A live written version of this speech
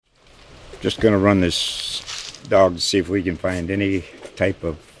Just going to run this dog to see if we can find any type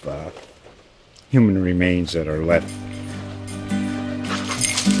of human remains that are left.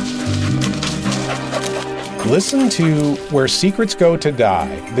 Listen to Where Secrets Go to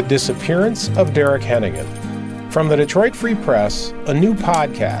Die, The Disappearance of Derek Hennigan. From the Detroit Free Press, a new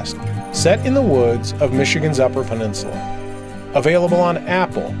podcast set in the woods of Michigan's Upper Peninsula. Available on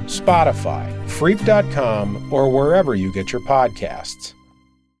Apple, Spotify, Freep.com, or wherever you get your podcasts.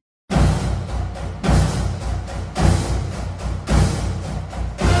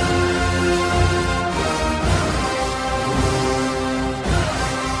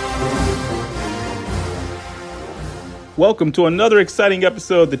 Welcome to another exciting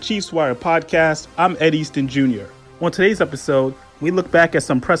episode of the Chiefs Wire podcast. I'm Ed Easton Jr. On today's episode, we look back at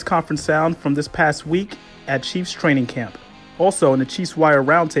some press conference sound from this past week at Chiefs training camp. Also in the Chiefs Wire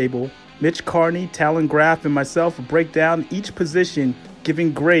roundtable, Mitch Carney, Talon Graff, and myself will break down each position,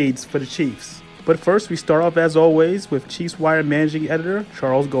 giving grades for the Chiefs. But first, we start off as always with Chiefs Wire managing editor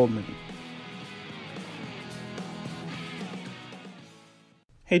Charles Goldman.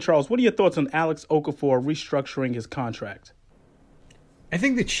 Hey Charles, what are your thoughts on Alex Okafor restructuring his contract? I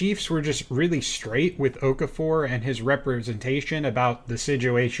think the Chiefs were just really straight with Okafor and his representation about the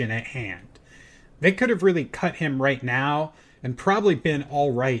situation at hand. They could have really cut him right now and probably been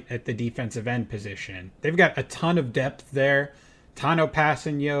all right at the defensive end position. They've got a ton of depth there. Tano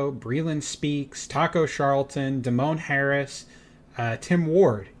Passanio, Breland Speaks, Taco Charlton, Damone Harris, Tim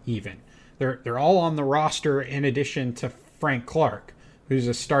Ward even. They're all on the roster in addition to Frank Clark, who's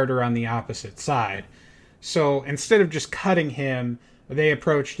a starter on the opposite side. So instead of just cutting him, they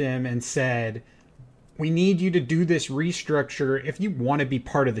approached him and said, we need you to do this restructure if you want to be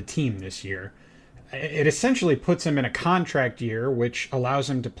part of the team this year. It essentially puts him in a contract year, which allows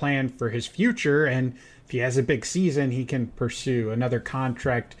him to plan for his future. And if he has a big season, he can pursue another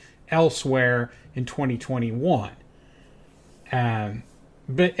contract elsewhere in 2021.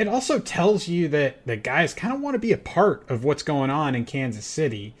 But it also tells you that the guys kind of want to be a part of what's going on in Kansas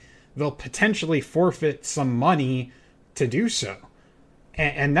City. They'll potentially forfeit some money to do so.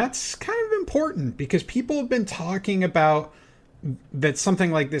 And that's kind of important because people have been talking about that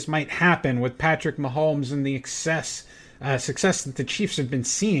something like this might happen with Patrick Mahomes and the success that the Chiefs have been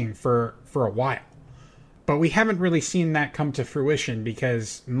seeing for a while. But we haven't really seen that come to fruition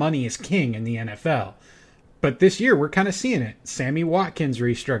because money is king in the NFL. But this year, we're kind of seeing it. Sammy Watkins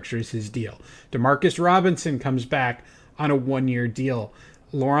restructures his deal. Demarcus Robinson comes back on a one-year deal.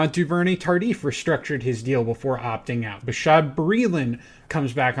 Laurent Duvernay-Tardif restructured his deal before opting out. Bashaud Breeland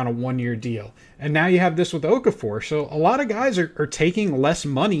comes back on a one-year deal. And now you have this with Okafor. So a lot of guys are taking less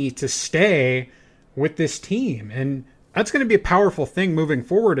money to stay with this team. And that's going to be a powerful thing moving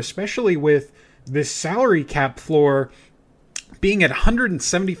forward, especially with this salary cap floor being at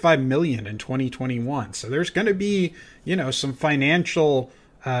 $175 million in 2021. So there's going to be, some financial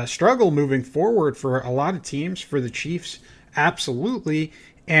struggle moving forward for a lot of teams, for the Chiefs, absolutely.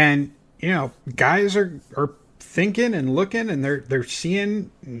 And, guys are thinking and looking, and they're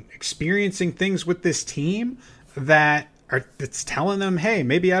seeing, experiencing things with this team that's telling them, hey,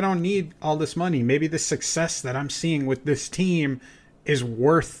 maybe I don't need all this money. Maybe the success that I'm seeing with this team is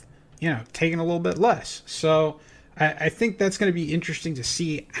worth, taking a little bit less. So I think that's going to be interesting to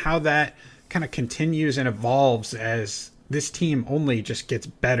see how that kind of continues and evolves as this team only just gets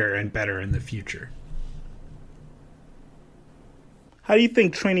better and better in the future. How do you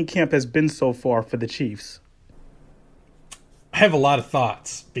think training camp has been so far for the Chiefs? I have a lot of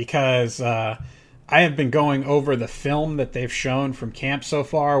thoughts because I have been going over the film that they've shown from camp so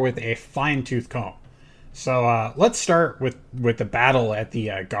far with a fine-tooth comb. So let's start with the battle at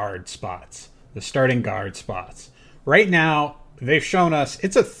the guard spots, the starting guard spots. Right now, they've shown us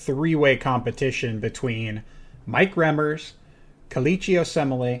it's a three-way competition between Mike Remmers, Kelechi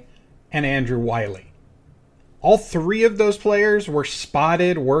Osemele, and Andrew Wiley. All three of those players were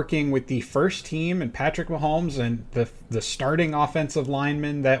spotted working with the first team and Patrick Mahomes and the starting offensive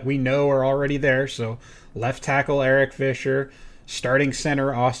linemen that we know are already there. So left tackle Eric Fisher, starting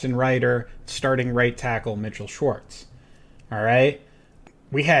center Austin Ryder, starting right tackle Mitchell Schwartz. All right.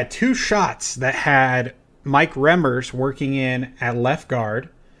 We had two shots that had Mike Remmers working in at left guard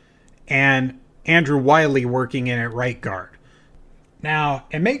and Andrew Wiley working in at right guard. Now,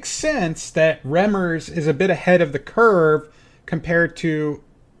 it makes sense that Remmers is a bit ahead of the curve compared to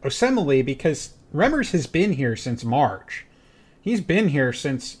Osemele because Remmers has been here since March. He's been here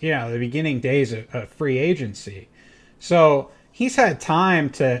since, the beginning days of free agency. So he's had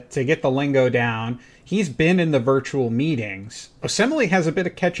time to get the lingo down. He's been in the virtual meetings. Osemele has a bit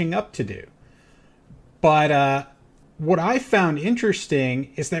of catching up to do. But what I found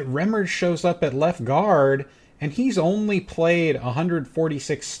interesting is that Remmers shows up at left guard, and he's only played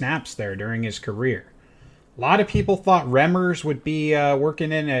 146 snaps there during his career. A lot of people thought Remmers would be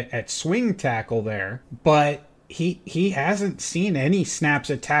working in at swing tackle there, but he hasn't seen any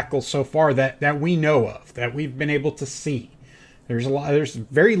snaps at tackle so far that we know of, that we've been able to see. There's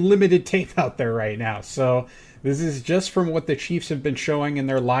very limited tape out there right now, so this is just from what the Chiefs have been showing in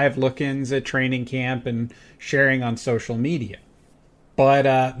their live look-ins at training camp and sharing on social media.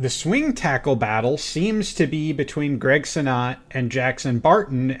 But the swing tackle battle seems to be between Greg Senat and Jackson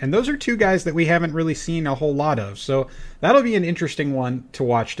Barton, and those are two guys that we haven't really seen a whole lot of, so that'll be an interesting one to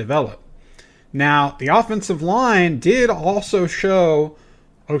watch develop. Now, the offensive line did also show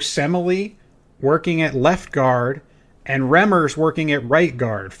Osemele working at left guard and Remmers working at right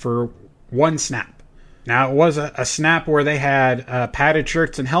guard for one snap. Now, it was a snap where they had padded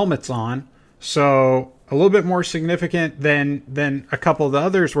shirts and helmets on, so a little bit more significant than a couple of the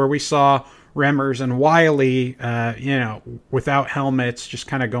others where we saw Remmers and Wiley, without helmets, just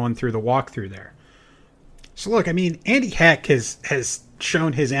kind of going through the walkthrough there. So look, I mean, Andy Heck has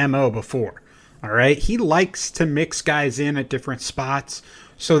shown his MO before, all right? He likes to mix guys in at different spots,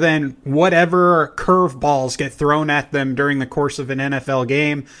 so then whatever curveballs get thrown at them during the course of an NFL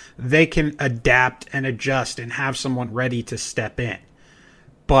game, they can adapt and adjust and have someone ready to step in.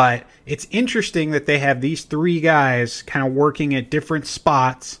 But it's interesting that they have these three guys kind of working at different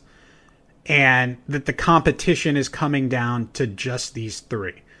spots and that the competition is coming down to just these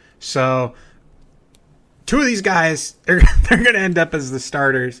three. So two of these guys, they're going to end up as the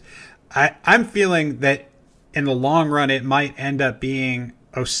starters. I'm feeling that in the long run, it might end up being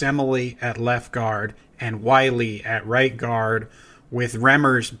Osemele at left guard and Wiley at right guard, with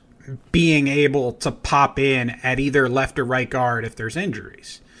Remmers being able to pop in at either left or right guard if there's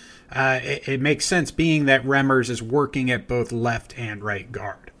injuries. It makes sense being that Remmers is working at both left and right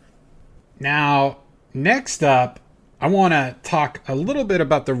guard. Now, next up, I want to talk a little bit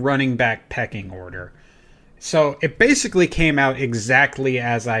about the running back pecking order. So it basically came out exactly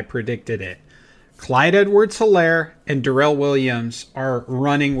as I predicted it. Clyde Edwards-Helaire and Darrell Williams are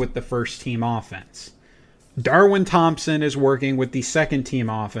running with the first team offense. Darwin Thompson is working with the second team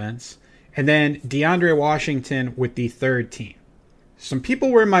offense, and then DeAndre Washington with the third team. Some people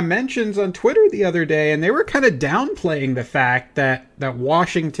were in my mentions on Twitter the other day, and they were kind of downplaying the fact that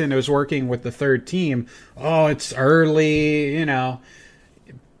Washington is working with the third team. Oh, it's early,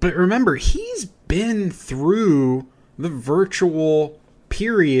 But remember, he's been through the virtual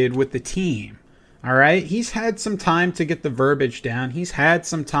period with the team. All right? He's had some time to get the verbiage down. He's had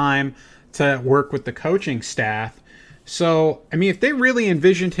some time to work with the coaching staff. So, I mean, if they really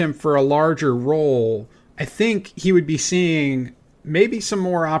envisioned him for a larger role, I think he would be seeing maybe some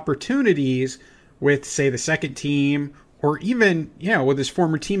more opportunities with, say, the second team, or even, with his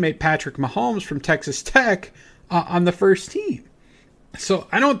former teammate Patrick Mahomes from Texas Tech on the first team. So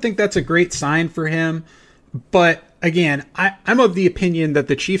I don't think that's a great sign for him. But again, I'm of the opinion that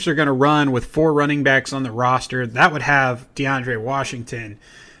the Chiefs are going to run with 4 running backs on the roster. That would have DeAndre Washington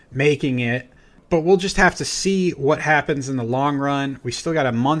making it. But we'll just have to see what happens in the long run. We still got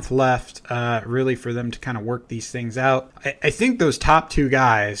a month left, really, for them to kind of work these things out. I think those top 2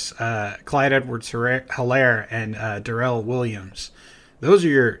 guys, Clyde Edwards-Helaire and Darrell Williams, those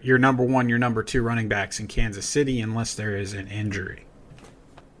are your number 1, your number 2 running backs in Kansas City, unless there is an injury.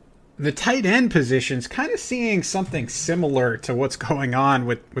 The tight end position's kind of seeing something similar to what's going on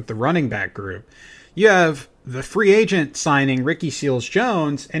with the running back group. You have the free agent signing Ricky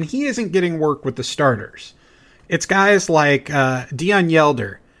Seals-Jones, and he isn't getting work with the starters. It's guys like Deion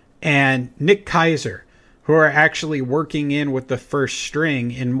Yelder and Nick Keiser who are actually working in with the first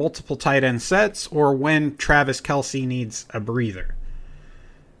string in multiple tight end sets or when Travis Kelce needs a breather.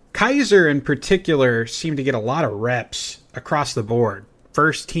 Keiser in particular seemed to get a lot of reps across the board.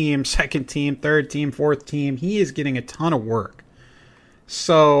 First team, second team, third team, fourth team. He is getting a ton of work.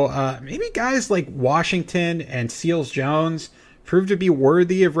 So maybe guys like Washington and Seals-Jones prove to be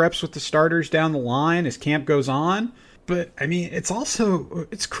worthy of reps with the starters down the line as camp goes on. But I mean,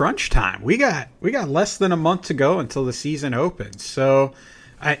 it's crunch time. We got less than a month to go until the season opens. So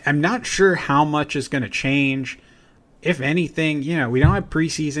I'm not sure how much is going to change. If anything, we don't have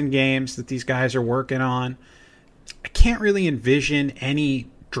preseason games that these guys are working on. I can't really envision any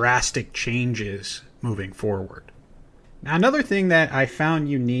drastic changes moving forward. Now, another thing that I found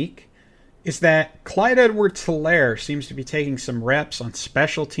unique is that Clyde Edwards-Helaire seems to be taking some reps on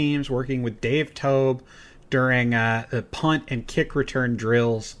special teams, working with Dave Toub during the punt and kick return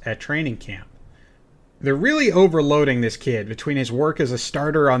drills at training camp. They're really overloading this kid between his work as a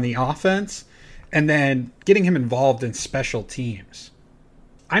starter on the offense and then getting him involved in special teams.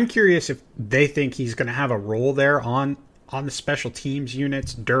 I'm curious if they think he's going to have a role there on the special teams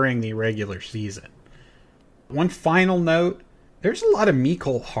units during the regular season. One final note, there's a lot of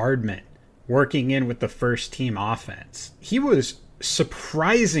Mecole Hardman working in with the first team offense. He was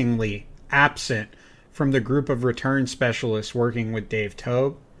surprisingly absent from the group of return specialists working with Dave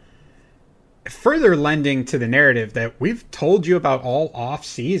Tobe, further lending to the narrative that we've told you about all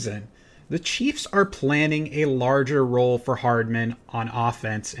offseason. The Chiefs are planning a larger role for Hardman on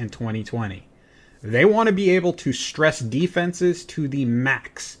offense in 2020. They want to be able to stress defenses to the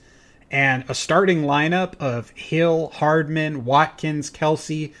max. And a starting lineup of Hill, Hardman, Watkins,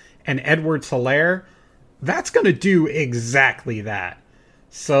 Kelsey, and Edwards-Helaire, that's going to do exactly that.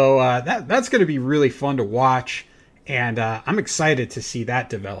 So that's going to be really fun to watch, and I'm excited to see that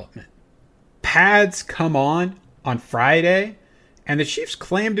development. Pads come on Friday, and the Chiefs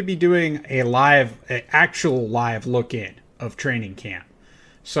claim to be doing an actual live look-in of training camp.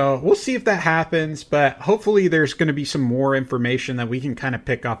 So we'll see if that happens, but hopefully there's going to be some more information that we can kind of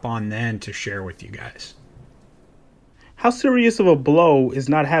pick up on then to share with you guys. How serious of a blow is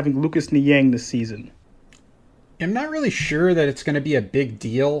not having Lucas Niang this season? I'm not really sure that it's going to be a big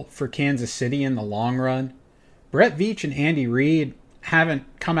deal for Kansas City in the long run. Brett Veach and Andy Reid haven't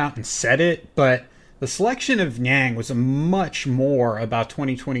come out and said it, but the selection of Niang was much more about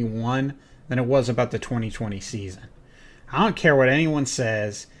 2021 than it was about the 2020 season. I don't care what anyone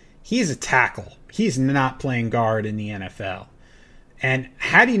says. He's a tackle. He's not playing guard in the NFL. And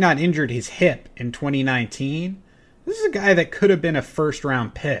had he not injured his hip in 2019, this is a guy that could have been a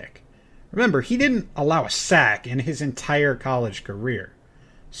first-round pick. Remember, he didn't allow a sack in his entire college career.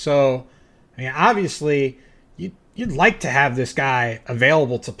 So, I mean, obviously, you'd like to have this guy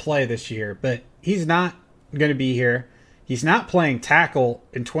available to play this year, but he's not going to be here. He's not playing tackle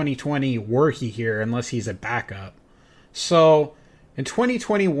in 2020 were he here unless he's a backup. So, in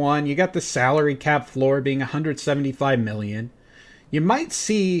 2021, you got the salary cap floor being $175 million. You might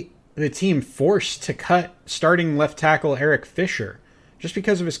see the team forced to cut starting left tackle Eric Fisher just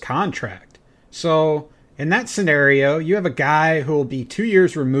because of his contract. So, in that scenario, you have a guy who will be 2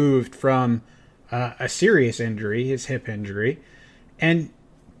 years removed from a serious injury, his hip injury, and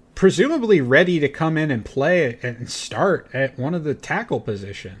presumably ready to come in and play and start at one of the tackle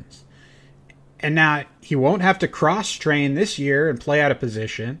positions. And now he won't have to cross-train this year and play out of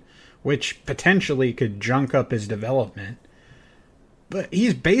position, which potentially could junk up his development. But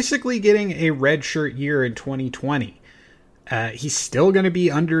he's basically getting a redshirt year in 2020. He's still going to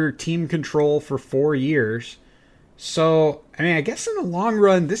be under team control for 4 years. So, I mean, I guess in the long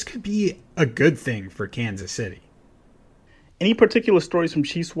run, this could be a good thing for Kansas City. Any particular stories from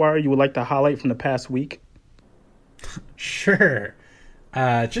Chiefs Wire you would like to highlight from the past week? Sure.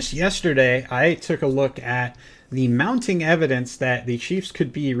 Just yesterday, I took a look at the mounting evidence that the Chiefs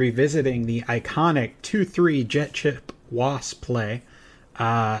could be revisiting the iconic 2-3 jet chip wasp play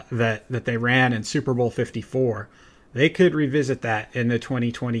that they ran in Super Bowl 54. They could revisit that in the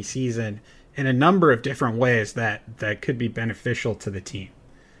 2020 season in a number of different ways that could be beneficial to the team.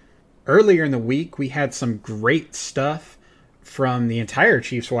 Earlier in the week, we had some great stuff from the entire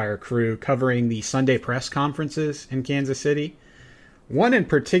Chiefs Wire crew covering the Sunday press conferences in Kansas City. One in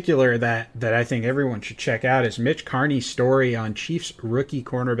particular that I think everyone should check out is Mitch Carney's story on Chiefs rookie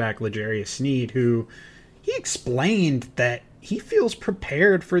cornerback L'Jarius Sneed, who he explained that he feels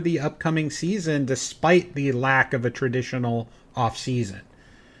prepared for the upcoming season despite the lack of a traditional offseason.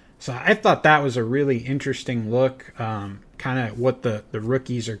 So I thought that was a really interesting look, kind of what the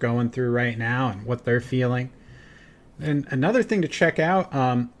rookies are going through right now and what they're feeling. And another thing to check out,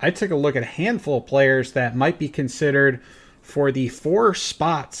 I took a look at a handful of players that might be considered for the 4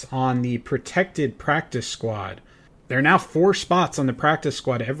 spots on the protected practice squad. There are now 4 spots on the practice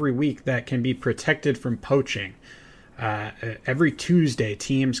squad every week that can be protected from poaching. Every Tuesday,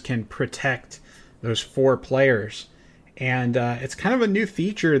 teams can protect those 4 players. And it's kind of a new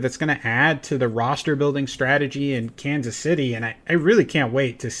feature that's going to add to the roster building strategy in Kansas City. And I really can't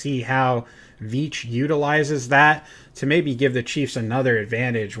wait to see how Veach utilizes that to maybe give the Chiefs another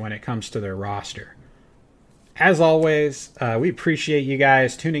advantage when it comes to their roster. As always, we appreciate you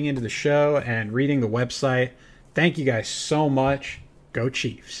guys tuning into the show and reading the website. Thank you guys so much. Go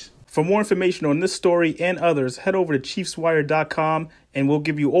Chiefs. For more information on this story and others, head over to ChiefsWire.com and we'll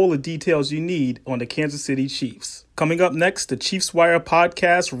give you all the details you need on the Kansas City Chiefs. Coming up next, the Chiefs Wire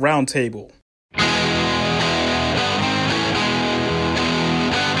Podcast Roundtable.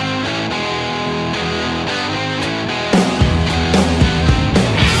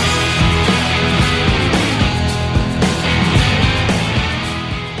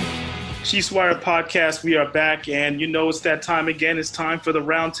 Chiefs Wire podcast. We are back, and you know it's that time again. It's time for the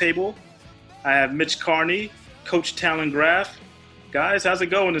roundtable. I have Mitch Carney, Coach Talon Graff. Guys, how's it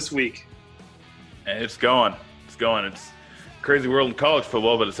going this week? It's going. It's a crazy world in college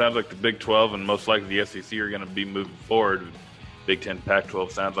football, but it sounds like the Big 12 and most likely the SEC are going to be moving forward. Big 10,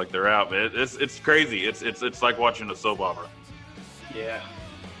 Pac-12 sounds like they're out, but it's crazy. It's like watching a soap opera. Yeah.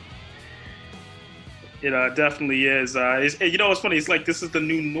 It definitely is. You know what's funny? It's like this is the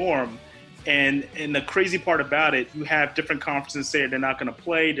new norm. And the crazy part about it, you have different conferences say they're not going to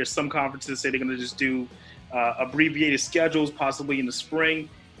play. There's some conferences say they're going to just do abbreviated schedules, possibly in the spring.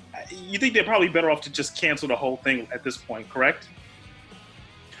 You think they're probably better off to just cancel the whole thing at this point, correct?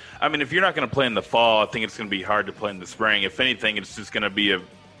 I mean, if you're not going to play in the fall, I think it's going to be hard to play in the spring. If anything, it's just going to be a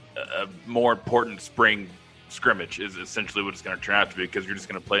more important spring scrimmage is essentially what it's going to turn out to be, because you're just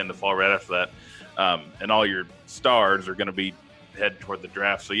going to play in the fall right after that. And all your stars are going to be head toward the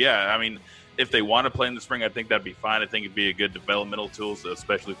draft. So, yeah, I mean, if they want to play in the spring, I think that'd be fine. I think it'd be a good developmental tool,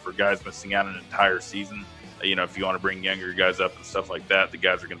 especially for guys missing out an entire season. You know, if you want to bring younger guys up and stuff like that, the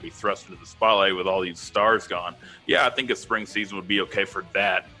guys are going to be thrust into the spotlight with all these stars gone. Yeah, I think a spring season would be okay for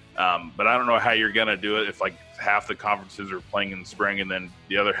that. But I don't know how you're going to do it if, like, half the conferences are playing in the spring and then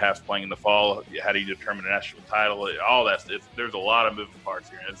the other half's playing in the fall. How do you determine a national title? All that. There's a lot of moving parts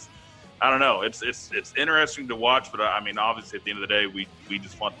here. I don't know. It's interesting to watch, but I mean, obviously, at the end of the day, we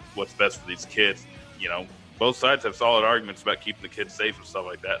just want what's best for these kids. You know, both sides have solid arguments about keeping the kids safe and stuff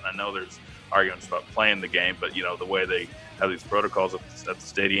like that. And I know there's arguments about playing the game, but you know, the way they have these protocols at the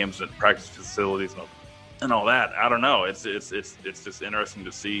stadiums and practice facilities and all that, I don't know. It's just interesting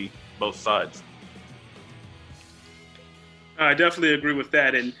to see both sides. I definitely agree with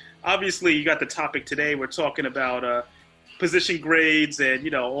that. And obviously, you got the topic today. We're talking about position grades and, you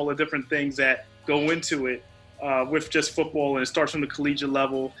know, all the different things that go into it with just football, and it starts from the collegiate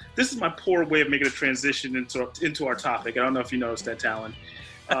level. This is my poor way of making a transition into our topic. I don't know if you noticed that, Talon.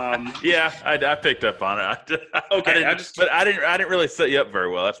 Yeah, I picked up on it. Okay, I didn't really set you up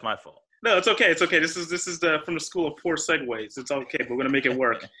very well. That's my fault. No, it's okay. It's okay. This is from the school of poor segues. It's okay, but we're gonna make it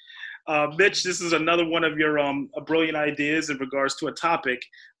work. Mitch, this is another one of your brilliant ideas in regards to a topic.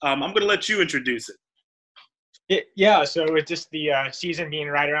 I'm gonna let you introduce it. Yeah, so with just the season being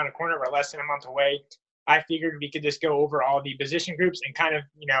right around the corner, we're less than a month away, I figured we could just go over all the position groups and kind of,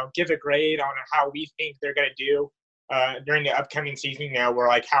 you know, give a grade on how we think they're going to do during the upcoming season. You know,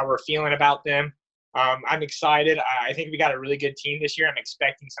 how we're feeling about them. I'm excited. I think we got a really good team this year. I'm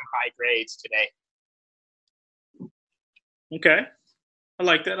expecting some high grades today. Okay. I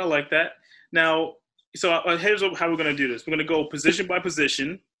like that. Now, so here's how we're going to do this. We're going to go position by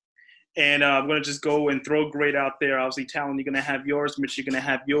position. And I'm going to just go and throw a grade out there. Obviously, Talon, you're going to have yours. Mitch, you're going to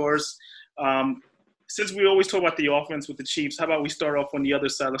have yours. Since we always talk about the offense with the Chiefs, how about we start off on the other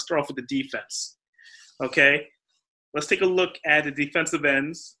side? Let's start off with the defense. Okay? Let's take a look at the defensive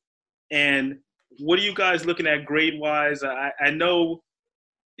ends. And what are you guys looking at grade-wise? I know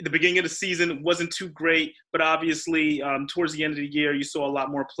the beginning of the season wasn't too great, but obviously towards the end of the year, you saw a lot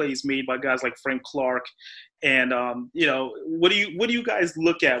more plays made by guys like Frank Clark. And, you know, what do you guys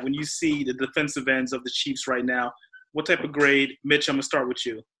look at when you see the defensive ends of the Chiefs right now? What type of grade? Mitch, I'm going to start with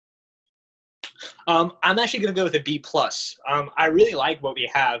you. I'm actually going to go with a B+. I really like what we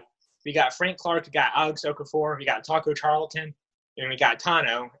have. We got Frank Clark, we got Alex Okafor, we got Taco Charlton, and we got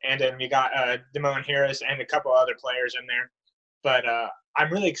Tano, and then we got Damone Harris and a couple other players in there. But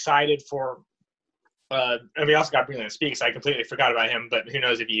I'm really excited for and we also got Breland Speaks. I completely forgot about him, but who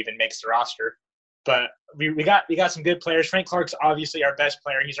knows if he even makes the roster. But we got some good players. Frank Clark's obviously our best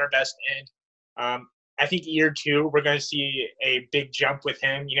player. He's our best end. I think year 2, we're going to see a big jump with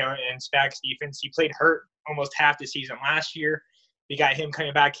him, you know, in Spag's defense. He played hurt almost half the season last year. We got him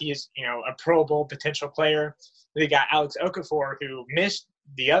coming back. He is, you know, a Pro Bowl potential player. We got Alex Okafor, who missed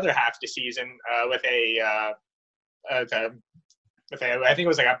the other half of the season with I think it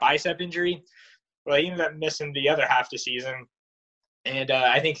was like a bicep injury. Well, he ended up missing the other half of the season. And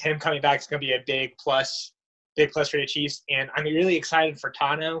I think him coming back is going to be a big plus for the Chiefs. And I'm really excited for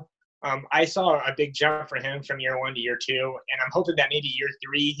Tano. I saw a big jump for him from year 1 to year 2, and I'm hoping that maybe year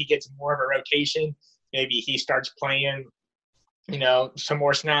 3 he gets more of a rotation. Maybe he starts playing, you know, some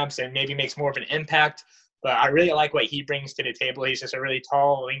more snaps and maybe makes more of an impact. But I really like what he brings to the table. He's just a really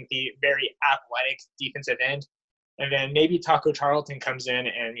tall, lengthy, very athletic defensive end. And then maybe Taco Charlton comes in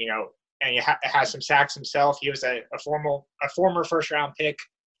and, you know, and he has some sacks himself. He was a former first-round pick.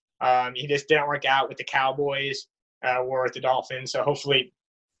 He just didn't work out with the Cowboys or with the Dolphins. So hopefully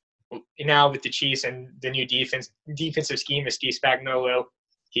now with the Chiefs and the new defensive scheme of Steve Spagnuolo,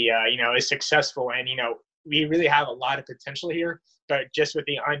 he, you know, is successful. And, you know, we really have a lot of potential here. But just with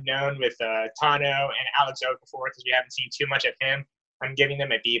the unknown with Tano and Alex Okafor, because we haven't seen too much of him, I'm giving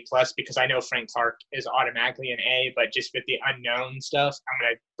them a B+ because I know Frank Clark is automatically an A, but just with the unknown stuff, I'm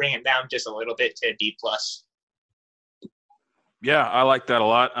going to bring it down just a little bit to a B+. Yeah, I like that a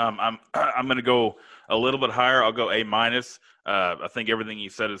lot. I'm going to go a little bit higher. I'll go A-. I think everything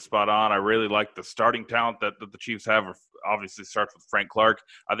you said is spot on. I really like the starting talent that the Chiefs have. Obviously starts with Frank Clark.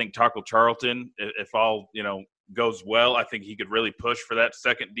 I think Taco Charlton, if all goes well, I think he could really push for that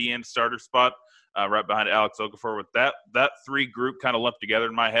second DN starter spot, right behind Alex Okafor. With that three group kind of lumped together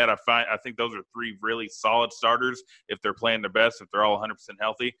in my head, I think those are three really solid starters if they're playing their best, if they're all 100%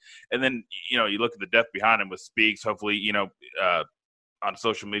 healthy. And then you look at the depth behind him with Speaks. Hopefully, on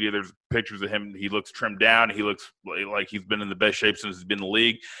social media, there's pictures of him. He looks trimmed down. He looks like he's been in the best shape since he's been in the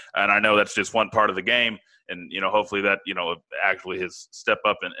league. And I know that's just one part of the game. And hopefully that actually his step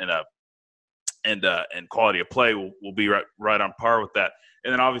up and quality of play will be right on par with that.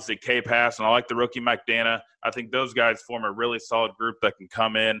 And then obviously K-Pass, and I like the rookie Mike Dana. I think those guys form a really solid group that can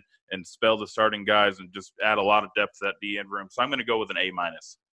come in and spell the starting guys and just add a lot of depth to that DN room. So I'm going to go with an A-.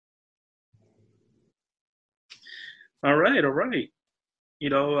 All right. You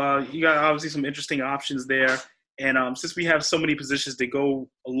got obviously some interesting options there. And since we have so many positions to go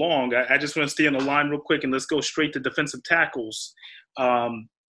along, I just want to stay on the line real quick and let's go straight to defensive tackles.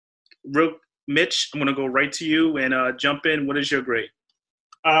 Mitch, I'm going to go right to you and jump in. What is your grade?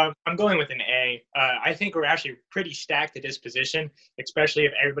 I'm going with an A. I think we're actually pretty stacked at this position, especially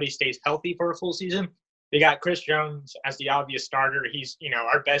if everybody stays healthy for a full season. They got Chris Jones as the obvious starter. He's,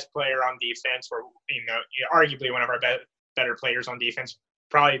 our best player on defense, or, arguably one of our better players on defense.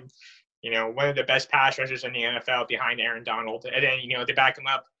 Probably, one of the best pass rushers in the NFL behind Aaron Donald. And then, to back him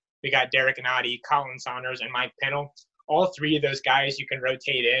up, we got Derek Nnadi, Colin Saunders, and Mike Pennell. All three of those guys you can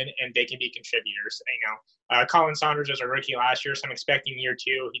rotate in, and they can be contributors. Colin Saunders was a rookie last year, so I'm expecting year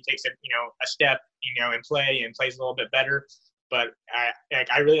two he takes a step, in play and plays a little bit better. But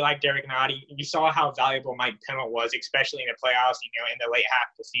I really like Derek Nnadi. We saw how valuable Mike Pennell was, especially in the playoffs, in the late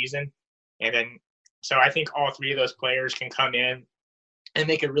half of the season. And then, so I think all three of those players can come in and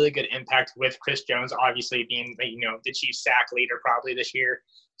make a really good impact with Chris Jones, obviously being, the Chiefs sack leader probably this year.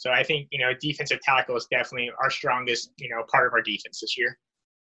 So I think, defensive tackle is definitely our strongest, part of our defense this year.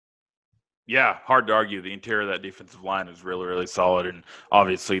 Yeah, hard to argue. The interior of that defensive line is really, really solid. And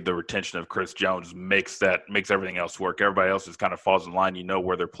obviously the retention of Chris Jones makes everything else work. Everybody else just kind of falls in line.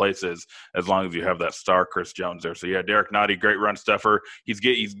 Where their place is as long as you have that star Chris Jones there. So, yeah, Derek Nnadi, great run stuffer. He's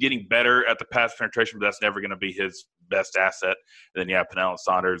getting better at the pass penetration, but that's never going to be his best asset. And then, yeah, Pennell and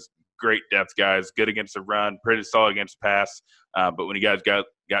Saunders, great depth guys, good against the run, pretty solid against the pass. But when you guys got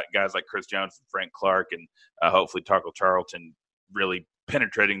guys like Chris Jones and Frank Clark and hopefully Taco Charlton really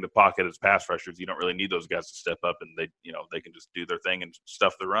penetrating the pocket as pass rushers, you don't really need those guys to step up, and they can just do their thing and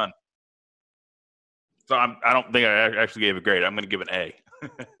stuff the run. So I don't think I actually gave a grade. I'm going to give an A.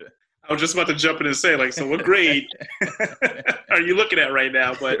 I was just about to jump in and say, so what grade are you looking at right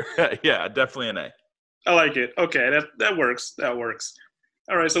now? But yeah, definitely an A. I like it. Okay, that works. That works.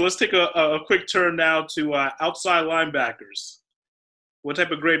 All right, so let's take a quick turn now to outside linebackers. What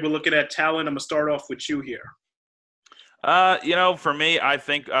type of grade we're looking at? Talon, I'm going to start off with you here. For me, I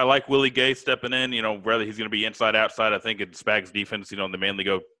think I like Willie Gay stepping in, whether he's going to be inside, outside. I think in Spags defense, they mainly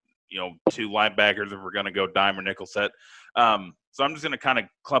go, two linebackers if we're going to go dime or nickel set. So I'm just going to kind of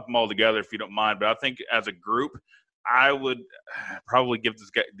clump them all together if you don't mind. But I think as a group, I would probably give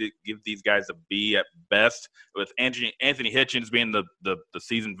these guys a B at best, with Anthony Hitchens being the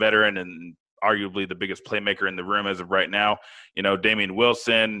seasoned veteran and arguably the biggest playmaker in the room as of right now. Damian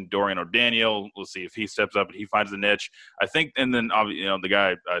Wilson, Dorian O'Daniel, we'll see if he steps up and he finds the niche. I think, and then, the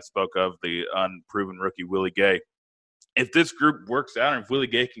guy I spoke of, the unproven rookie, Willie Gay. If this group works out and if Willie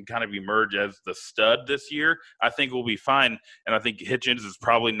Gay can kind of emerge as the stud this year, I think we'll be fine. And I think Hitchens is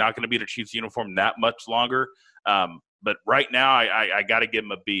probably not going to be in a Chiefs uniform that much longer. But right now, I got to give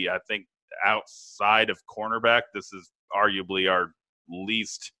him a B. I think outside of cornerback, this is arguably our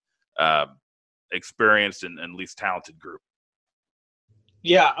least experienced and least talented group.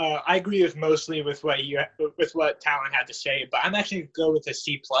 Yeah, I agree with mostly with what Talon had to say, but I'm actually going to go with a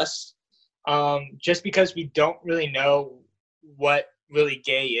C+. Just because we don't really know what Willie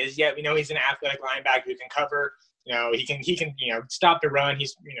Gay is yet. We know he's an athletic linebacker who can cover. He can stop the run.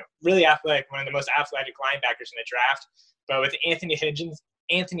 He's really athletic, one of the most athletic linebackers in the draft. But with Anthony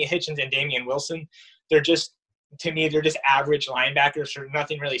Hitchens and Damian Wilson, they're just average linebackers. They're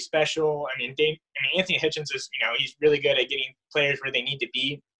nothing really special. Anthony Hitchens is he's really good at getting players where they need to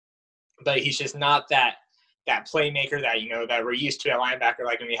be, but he's just not that playmaker that that we're used to at linebacker,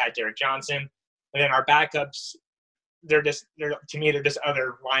 like when we had Derek Johnson. And then our backups, they're just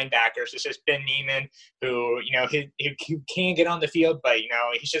other linebackers. It's just Ben Neiman, who, he can get on the field, but,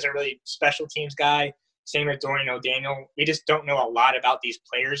 he's just a really special teams guy. Same with Dorian O'Daniel. We just don't know a lot about these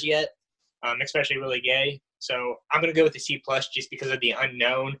players yet, especially Willie Gay. So I'm going to go with the C+ just because of the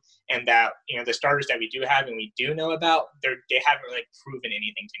unknown, and that, the starters that we do have and we do know about, they haven't really proven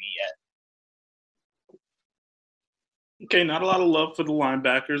anything to me yet. Okay, not a lot of love for the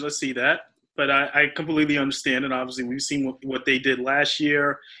linebackers. I see that. But I completely understand it. Obviously, we've seen what they did last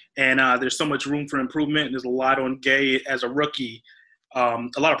year, and there's so much room for improvement. And there's a lot on Gay as a rookie, a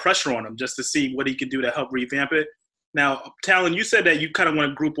lot of pressure on him just to see what he can do to help revamp it. Now, Talon, you said that you kind of want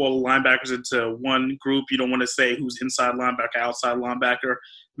to group all the linebackers into one group. You don't want to say who's inside linebacker, outside linebacker.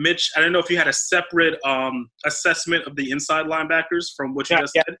 Mitch, I don't know if you had a separate assessment of the inside linebackers from what you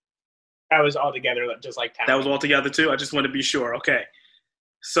just said. That was all together, just like Talon. That was all together too? I just want to be sure. Okay.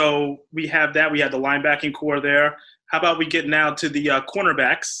 So we have that. We have the linebacking core there. How about we get now to the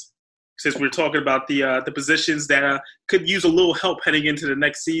cornerbacks, since we're talking about the positions that could use a little help heading into the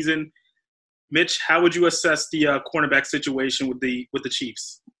next season. Mitch, how would you assess the cornerback situation with the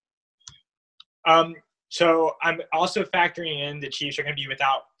Chiefs? So I'm also factoring in the Chiefs are going to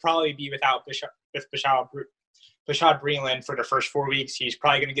probably be without Bashaud Breeland for the first 4 weeks. He's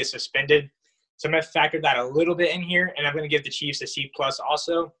probably going to get suspended. So I'm going to factor that a little bit in here, and I'm going to give the Chiefs a C+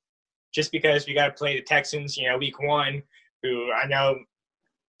 also, just because we got to play the Texans, week 1, who I know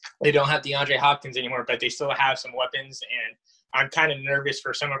they don't have DeAndre Hopkins anymore, but they still have some weapons, and I'm kind of nervous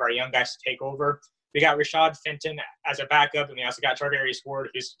for some of our young guys to take over. We got Rashad Fenton as a backup, and we also got Tarvarius Ward,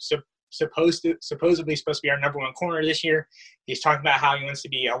 who's supposedly supposed to be our number 1 corner this year. He's talking about how he wants to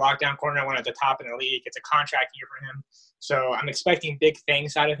be a lockdown corner, one at the top in the league. It's a contract year for him. So I'm expecting big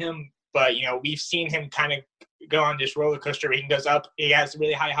things out of him. But, we've seen him kind of go on this roller coaster where he goes up. He has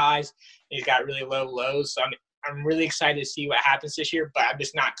really high highs. He's got really low lows. So I'm really excited to see what happens this year, but I'm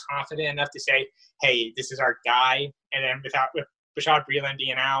just not confident enough to say, hey, this is our guy. And then with Bashaud Breeland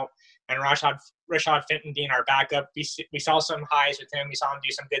being out and Rashad Fenton being our backup, we saw some highs with him. We saw him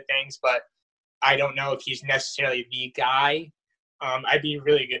do some good things, but I don't know if he's necessarily the guy. It'd be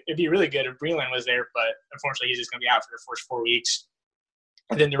really good if Breeland was there, but unfortunately he's just going to be out for the first 4 weeks.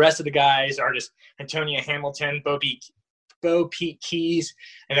 And then the rest of the guys are just Antonio Hamilton, Bo Pete Keys,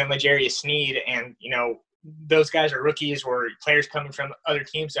 and then L'Jarius Sneed. And, those guys are rookies or players coming from other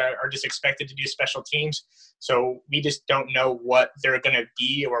teams that are just expected to do special teams. So we just don't know what they're going to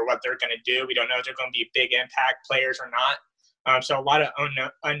be or what they're going to do. We don't know if they're going to be big impact players or not. So a lot of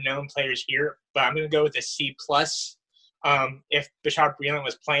unknown players here. But I'm going to go with a C+. If Bashaud Breeland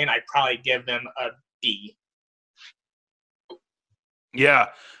was playing, I'd probably give them a B. Yeah,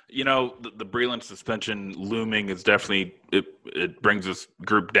 the Breeland suspension looming is definitely it brings this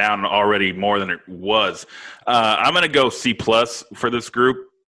group down already more than it was. I'm going to go C+ for this group.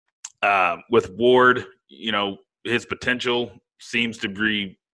 With Ward, his potential seems to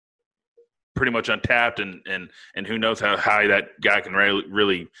be pretty much untapped, and who knows how high that guy can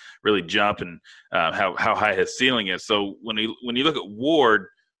really jump and how high his ceiling is. So when you look at Ward,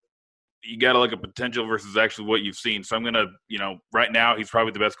 you got to look at potential versus actually what you've seen. So I'm going to, right now he's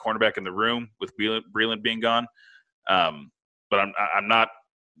probably the best cornerback in the room with Breeland being gone. But I'm not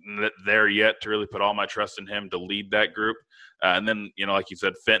there yet to really put all my trust in him to lead that group. And then, like you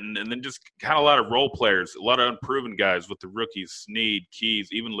said, Fenton, and then just kind of a lot of role players, a lot of unproven guys with the rookies, Sneed, Keys,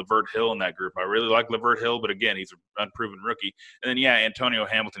 even Lavert Hill in that group. I really like Lavert Hill, but again, he's an unproven rookie. And then, Antonio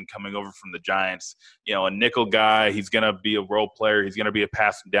Hamilton coming over from the Giants, a nickel guy. He's going to be a role player. He's going to be a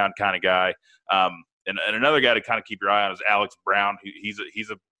passing down kind of guy. And another guy to kind of keep your eye on is Alex Brown. He's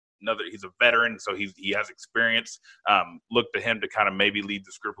a veteran, so he has experience. Look to him to kind of maybe lead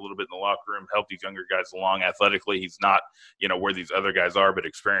this group a little bit in the locker room, help these younger guys along athletically. He's not, where these other guys are, but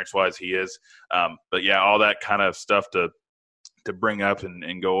experience-wise he is. But yeah, all that kind of stuff to bring up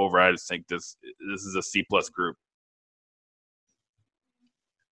and go over. I just think this is a C+ group.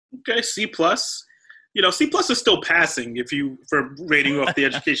 Okay, C+. C+ is still passing for rating off the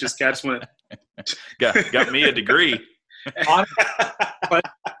education stats. Got me a degree. But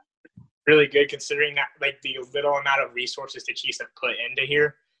really good considering that, the little amount of resources the Chiefs have put into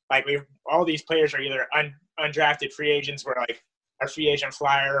here. All these players are either undrafted free agents or a free agent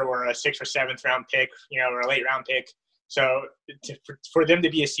flyer or a 6th or 7th round pick, or a late round pick. So for them to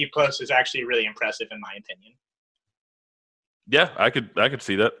be a C+ is actually really impressive in my opinion. Yeah, I could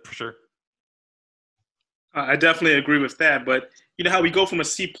see that for sure. I definitely agree with that. But you know how we go from a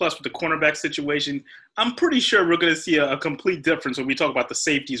C plus with the cornerback situation. I'm pretty sure we're going to see a complete difference when we talk about the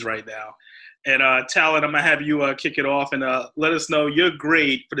safeties right now. And Talon, I'm gonna have you kick it off and let us know your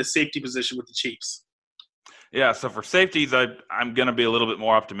grade for the safety position with the Chiefs. Yeah, so for safeties, I'm going to be a little bit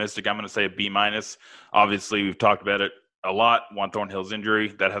more optimistic. I'm going to say a B minus. Obviously, we've talked about it a lot. Juan Thornhill's injury,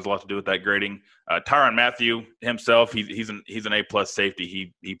 that has a lot to do with that grading. Tyrann Mathieu himself, he's an A plus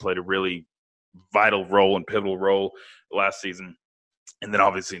safety. He played a really vital role and pivotal role last season. And then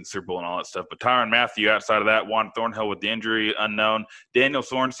obviously in Super Bowl and all that stuff. But Tyrann Mathieu, outside of that, Juan Thornhill with the injury, unknown. Daniel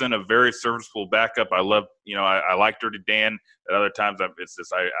Sorensen, a very serviceable backup. I love, I like Dirty Dan. At other times, it's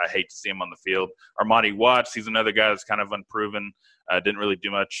just I hate to see him on the field. Armani Watts, he's another guy that's kind of unproven. Didn't really do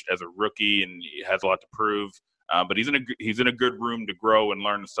much as a rookie, and he has a lot to prove. But he's in a good room to grow and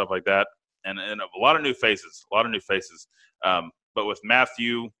learn and stuff like that. And a lot of new faces. But with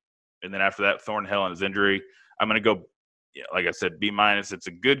Mathieu, and then after that, Thornhill and his injury, I'm going to go. Yeah, like I said, B minus. It's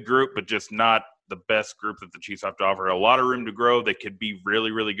a good group, but just not the best group that the Chiefs have to offer. A lot of room to grow. They could be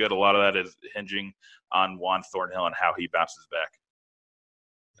really, really good. A lot of that is hinging on Juan Thornhill and how he bounces back.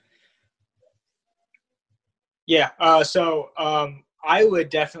 Yeah. So I would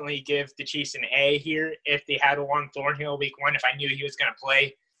definitely give the Chiefs an A here if they had Juan Thornhill week 1. If I knew he was going to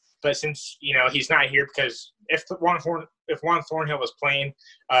play, but since he's not here, because if Juan Thornhill was playing,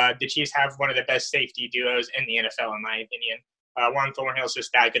 the Chiefs have one of the best safety duos in the NFL, in my opinion. Juan Thornhill is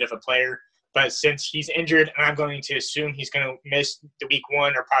just that good of a player. But since he's injured, and I'm going to assume he's going to miss the week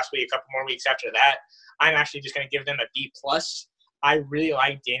 1 or possibly a couple more weeks after that, I'm actually just going to give them a B+. I really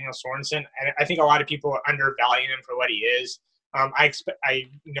like Daniel Sorensen, and I think a lot of people undervalue him for what he is. I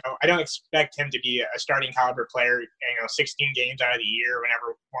don't expect him to be a starting caliber player, 16 games out of the year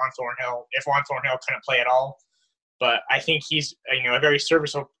if Juan Thornhill couldn't play at all. But I think he's, a very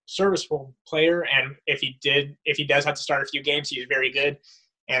serviceable player. And if he does have to start a few games, he's very good.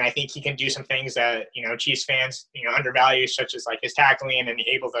 And I think he can do some things that, Chiefs fans, undervalue, such as like his tackling and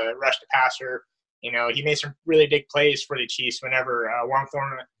able to rush the passer. He made some really big plays for the Chiefs whenever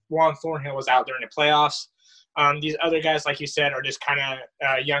Juan Thornhill was out there in the playoffs. These other guys, like you said, are just kind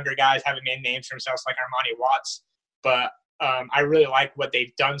of younger guys, haven't made names for themselves like Armani Watts. But I really like what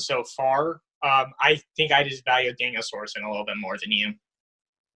they've done so far. I think I just value Daniel Sorensen a little bit more than you.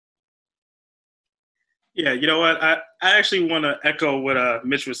 Yeah, you know what? I actually want to echo what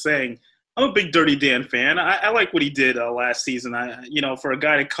Mitch was saying. I'm a big Dirty Dan fan. I like what he did last season. For a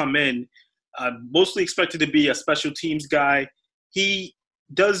guy to come in, mostly expected to be a special teams guy, he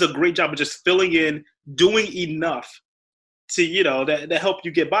does a great job of just filling in, doing enough to, to help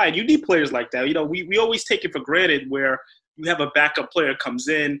you get by. And you need players like that. We always take it for granted where you have a backup player comes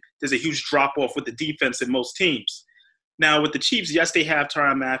in, there's a huge drop-off with the defense in most teams. Now, with the Chiefs, yes, they have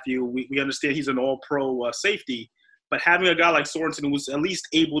Tyrann Mathieu. We understand he's an all-pro safety. But having a guy like Sorensen who was at least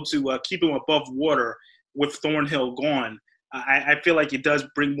able to keep him above water with Thornhill gone, I feel like it does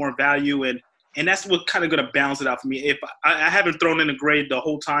bring more value. And that's what kind of going to balance it out for me. If I haven't thrown in a grade the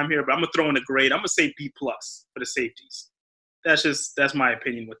whole time here, but I'm going to throw in a grade. I'm going to say B+ for the safeties. That's my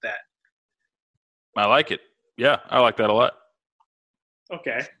opinion with that. I like it. Yeah, I like that a lot.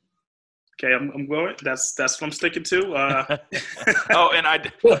 Okay, I'm going. That's what I'm sticking to. Oh, and I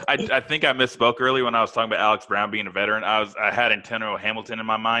think I misspoke earlier when I was talking about Alex Brown being a veteran. I had Antonio Hamilton in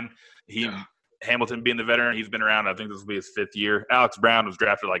my mind. Hamilton being the veteran, he's been around. I think this will be his 5th year. Alex Brown was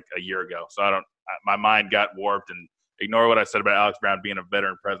drafted like a year ago, so my mind got warped. And ignore what I said about Alex Brown being a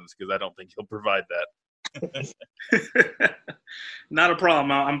veteran presence because I don't think he'll provide that. Not a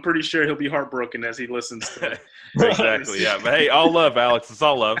problem. I'm pretty sure he'll be heartbroken as he listens to it. Exactly, yeah. But hey, all love, Alex. It's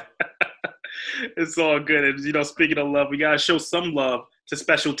all love. It's all good. And, speaking of love, we got to show some love to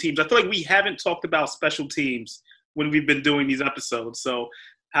special teams. I feel like we haven't talked about special teams when we've been doing these episodes. So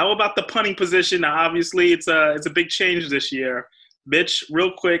how about the punting position? Now, obviously, it's a big change this year. Mitch,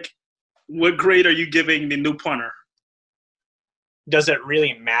 real quick, what grade are you giving the new punter? Does it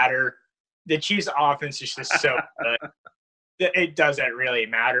really matter? The Chiefs' offense is just so good. It doesn't really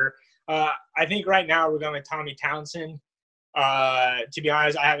matter. I think right now we're going with Tommy Townsend. To be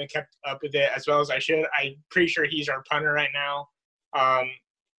honest, I haven't kept up with it as well as I should. I'm pretty sure he's our punter right now.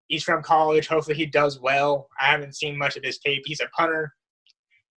 He's from college. Hopefully he does well. I haven't seen much of his tape. He's a punter.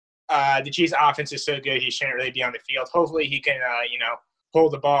 The Chiefs' offense is so good he shouldn't really be on the field. Hopefully he can,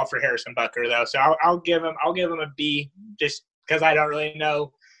 hold the ball for Harrison Butker though. So I'll give him a B just because I don't really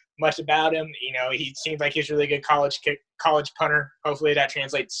know much about him. He seems like he's a really good college punter. Hopefully that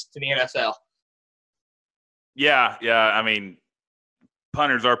translates to the NFL. Yeah. I mean,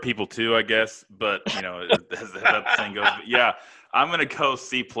 punters are people too, I guess. But as that thing goes. But yeah, I'm gonna go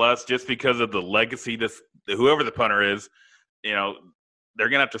C+ just because of the legacy this whoever the punter is, they're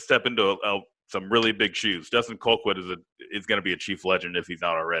going to have to step into some really big shoes. Dustin Colquitt is going to be a Chief legend if he's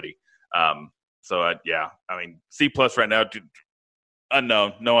not already. C+ right now,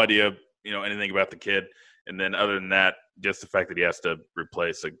 unknown, no idea, anything about the kid. And then other than that, just the fact that he has to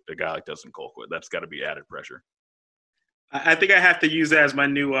replace a guy like Dustin Colquitt, that's got to be added pressure. I think I have to use that as my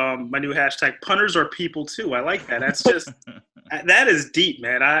new hashtag. Punters are people too. I like that. That's just that is deep,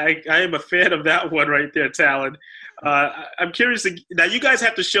 man. I am a fan of that one right there, Talon. I'm curious. Now you guys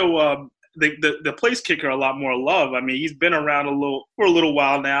have to show the place kicker a lot more love. I mean, he's been around for a little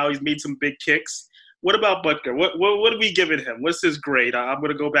while now. He's made some big kicks. What about Butker? What are we giving him? What's his grade? I'm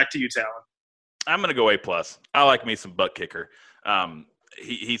going to go back to you, Talon. I'm going to go A+. I like me some butt kicker.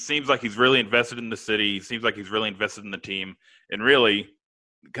 He seems like he's really invested in the city. He seems like he's really invested in the team. And really,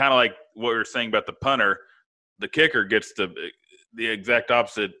 kind of like what we were saying about the punter, the kicker gets the exact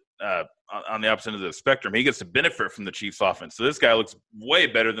opposite on the opposite end of the spectrum. He gets to benefit from the Chiefs' offense. So this guy looks way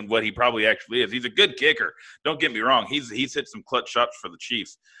better than what he probably actually is. He's a good kicker. Don't get me wrong. He's hit some clutch shots for the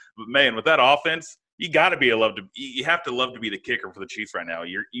Chiefs. But, man, with that offense, you have to love to be the kicker for the Chiefs right now.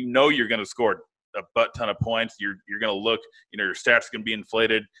 You're going to score a butt ton of points. You're going to look, your stats going to be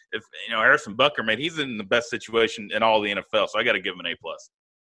inflated. If Harrison Butker, man, he's in the best situation in all the NFL. So I got to give him an A+.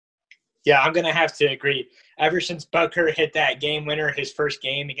 Yeah, I'm going to have to agree. Ever since Butker hit that game winner, his first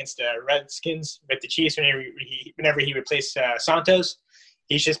game against the Redskins with the Chiefs, whenever he replaced Santos,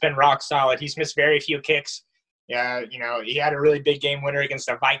 he's just been rock solid. He's missed very few kicks. Yeah, he had a really big game winner against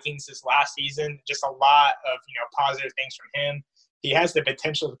the Vikings this last season. Just a lot of, positive things from him. He has the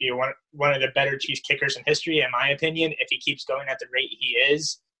potential to be one of the better Chiefs kickers in history, in my opinion, if he keeps going at the rate he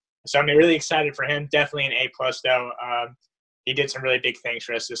is. So I'm really excited for him. Definitely an A+, though. He did some really big things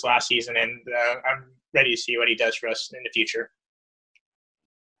for us this last season, and I'm ready to see what he does for us in the future.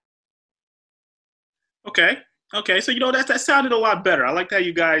 Okay. So, that sounded a lot better. I like how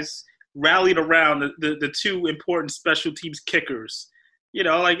you guys rallied around the two important special teams kickers. We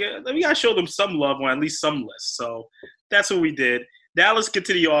got to show them some love on at least some list. So that's what we did. Now let's get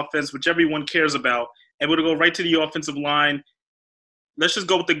to the offense, which everyone cares about. And we're going to go right to the offensive line. Let's just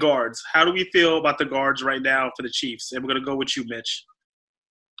go with the guards. How do we feel about the guards right now for the Chiefs? And we're going to go with you, Mitch.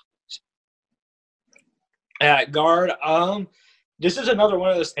 Guard, this is another one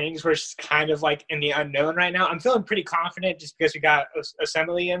of those things where it's kind of like in the unknown right now. I'm feeling pretty confident just because we got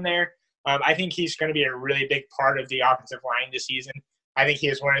Assembly in there. I think he's going to be a really big part of the offensive line this season. I think he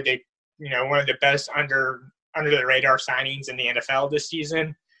is one of the best under the radar signings in the NFL this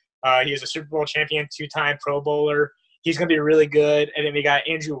season. He is a Super Bowl champion, 2-time Pro Bowler. He's going to be really good. And then we got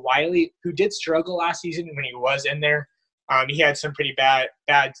Andrew Wiley, who did struggle last season when he was in there. He had some pretty bad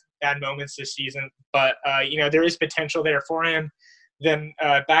moments this season, but there is potential there for him. Then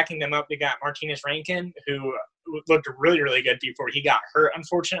backing them up, we got Martinez Rankin, who looked really, really good before he got hurt,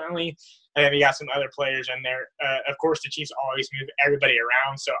 unfortunately. And then we got some other players in there. Of course, the Chiefs always move everybody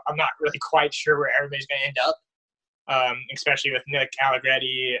around, so I'm not really quite sure where everybody's going to end up, especially with Nick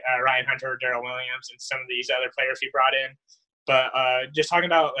Allegretti, Ryan Hunter, Darrell Williams, and some of these other players he brought in. But just talking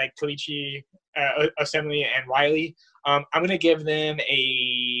about like Kalichi, Assembly, and Wiley, I'm going to give them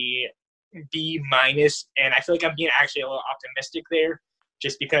a B-, and I feel like I'm being actually a little optimistic there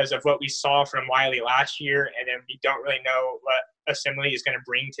just because of what we saw from Wiley last year, and then we don't really know what Assembly is going to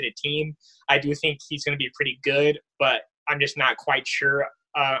bring to the team. I do think he's going to be pretty good, but I'm just not quite sure.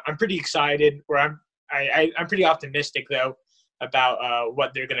 I'm pretty excited, or I'm pretty optimistic, though, about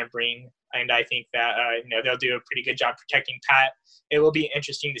what they're going to bring, and I think that they'll do a pretty good job protecting Pat. It will be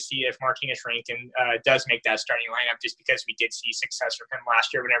interesting to see if Martinez Rankin does make that starting lineup, just because we did see success from him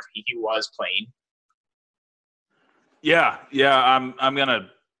last year whenever he was playing. Yeah, I'm gonna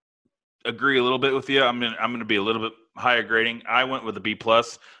agree a little bit with you. I'm gonna be a little bit higher grading. I went with a B+.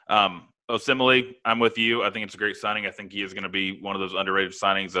 Assembly, I'm with you. I think it's a great signing. I think he is going to be one of those underrated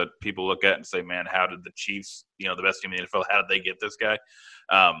signings that people look at and say, "Man, how did the Chiefs, the best team in the NFL, how did they get this guy?"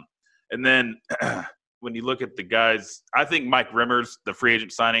 And then when you look at the guys, I think Mike Rimmers, the free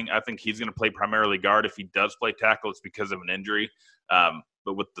agent signing, I think he's going to play primarily guard. If he does play tackle, it's because of an injury.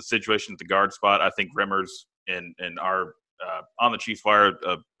 But with the situation at the guard spot, I think Rimmers and our on the Chiefs Wire,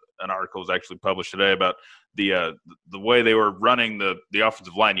 an article was actually published today about the way they were running the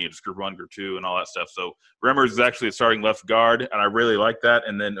offensive line units, group 1, group 2, and all that stuff. So Rimmers is actually a starting left guard, and I really like that.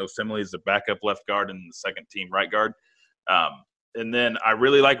 And then Osemele is the backup left guard and the second team right guard. And then I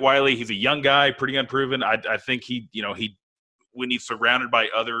really like Wiley. He's a young guy, pretty unproven. I think he when he's surrounded by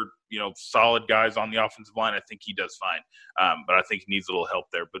other solid guys on the offensive line, I think he does fine. But I think he needs a little help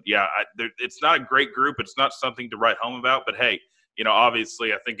there. But yeah, it's not a great group. It's not something to write home about. But hey,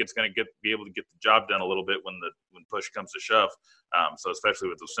 obviously I think it's going to be able to get the job done a little bit when push comes to shove. So especially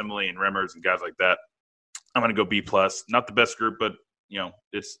with Osimile and Remmers and guys like that, I'm going to go B+. Not the best group, but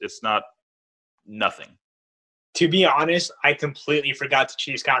it's not nothing. To be honest, I completely forgot to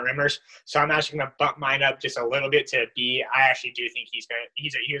choose Scott Remmers, so I'm actually going to bump mine up just a little bit to B. I actually do think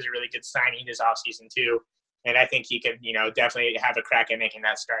he was a really good signing this offseason too, and I think he could, definitely have a crack at making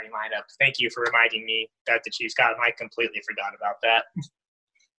that starting lineup. Thank you for reminding me that to choose Scott. I completely forgot about that.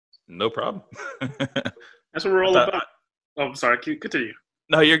 No problem. That's what we're all about. Oh, I'm sorry. Continue.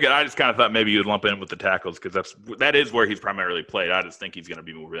 No, you're good. I just kind of thought maybe you'd lump in with the tackles because that is where he's primarily played. I just think he's going to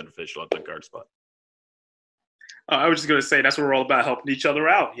be more beneficial at the guard spot. I was just going to say that's what we're all about, helping each other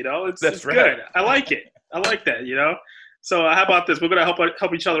out. It's right. Good. I like it. I like that. So how about this? We're going to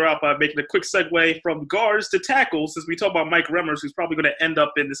help each other out by making a quick segue from guards to tackles, as we talk about Mike Remmers, who's probably going to end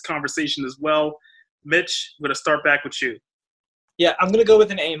up in this conversation as well. Mitch, I'm going to start back with you. Yeah, I'm going to go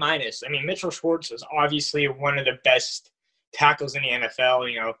with an A-. I mean, Mitchell Schwartz is obviously one of the best tackles in the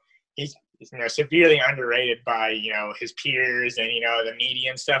NFL. He's severely underrated by his peers and the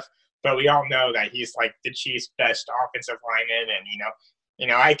media and stuff. But we all know that he's like the Chiefs' best offensive lineman,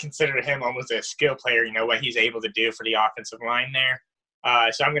 and I consider him almost a skill player. What he's able to do for the offensive line there.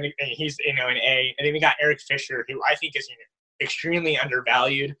 So I'm gonna. He's an A, and then we got Eric Fisher, who I think is extremely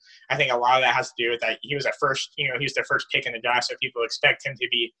undervalued. I think a lot of that has to do with that he was he was the first pick in the draft, so people expect him to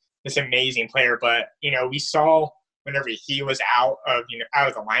be this amazing player. But we saw whenever he was out of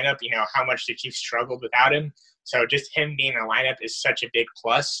the lineup, how much the Chiefs struggled without him. So just him being in the lineup is such a big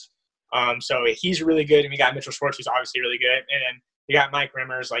plus. So he's really good, and we got Mitchell Schwartz, who's obviously really good, and then we got Mike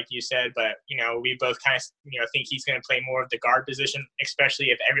Remmers, like you said, but we both kind of think he's going to play more of the guard position, especially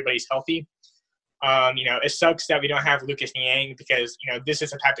if everybody's healthy. It sucks that we don't have Lucas Niang because this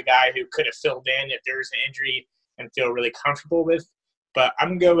is the type of guy who could have filled in if there's an injury and feel really comfortable with. But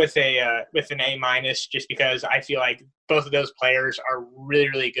I'm gonna go with an A- just because I feel like both of those players are really,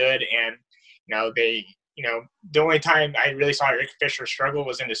 really good, and they. The only time I really saw Eric Fisher struggle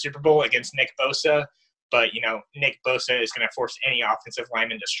was in the Super Bowl against Nick Bosa. But, Nick Bosa is going to force any offensive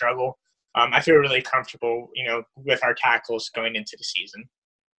lineman to struggle. I feel really comfortable, with our tackles going into the season.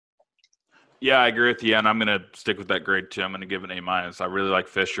 Yeah, I agree with you, and I'm going to stick with that grade too. I'm going to give it an A-. I really like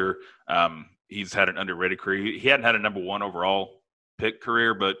Fisher. He's had an underrated career. He hadn't had a number one overall pick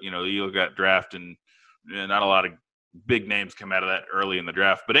career, but, he got drafted and not a lot of big names come out of that early in the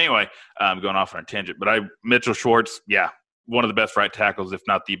draft. But anyway, going off on a tangent. But Mitchell Schwartz, yeah, one of the best right tackles, if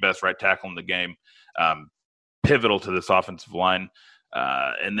not the best right tackle in the game. Pivotal to this offensive line.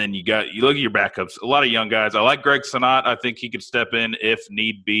 And then you look at your backups, a lot of young guys. I like Greg Sonat. I think he could step in if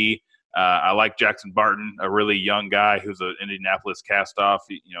need be. I like Jackson Barton, a really young guy who's an Indianapolis cast-off.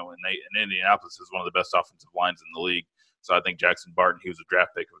 And Indianapolis is one of the best offensive lines in the league. So I think Jackson Barton, he was a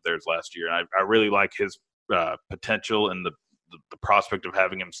draft pick of theirs last year. And I really like his potential and the prospect of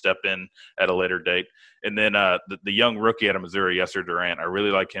having him step in at a later date. And then the young rookie out of Missouri, Yasser Durant, I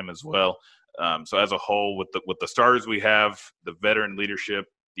really like him as well. So as a whole, with the starters we have, the veteran leadership,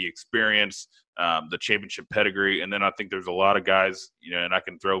 the experience, the championship pedigree, and then I think there's a lot of guys, and I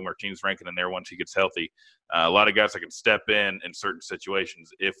can throw Martinez Rankin in there once he gets healthy. A lot of guys that can step in certain situations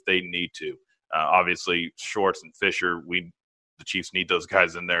if they need to. Obviously, Schwartz and Fisher, the Chiefs need those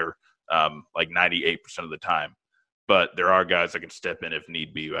guys in there like 98% of the time. But there are guys that can step in if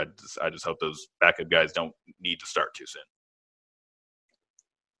need be. I just hope those backup guys don't need to start too soon.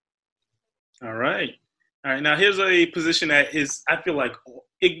 All right. Now, here's a position that is, I feel like,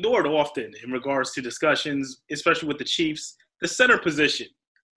 ignored often in regards to discussions, especially with the Chiefs, the center position.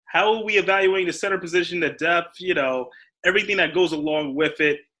 How are we evaluating the center position, the depth, everything that goes along with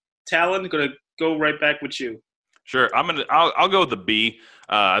it? Talon, going to go right back with you. Sure. I'll go with the B.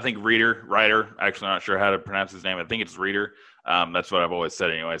 I think Ryder, actually not sure how to pronounce his name. I think it's Reader. That's what I've always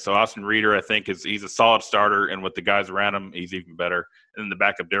said anyway. So Austin Reader, I think he's a solid starter, and with the guys around him, he's even better. And then the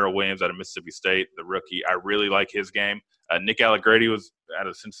backup, Darrell Williams out of Mississippi State, the rookie. I really like his game. Nick Allegretti was out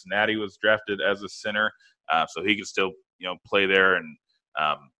of Cincinnati, was drafted as a center, so he can still play there. And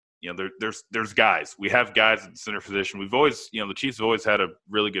there's guys. We have guys at the center position. We've always, the Chiefs have always had a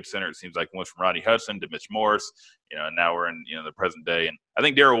really good center. It seems like went from Rodney Hudson to Mitch Morse, and now we're in the present day. And I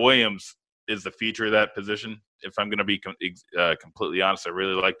think Darrell Williams is the feature of that position. If I'm going to be completely honest, I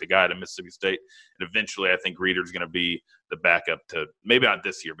really like the guy at Mississippi State. And eventually I think Reader's going to be the backup to, maybe not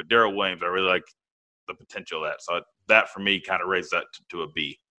this year, but Darrell Williams, I really like the potential of that. So that for me kind of raised that to a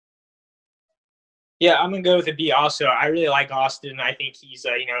B. Yeah, I'm going to go with a B also. I really like Austin. I think he's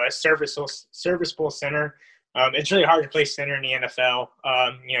a serviceable center. It's really hard to play center in the NFL.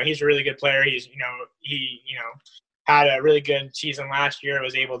 He's a really good player. He's, had a really good season last year,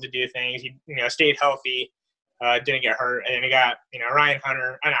 was able to do things. He, stayed healthy, didn't get hurt. And then we got, not Ryan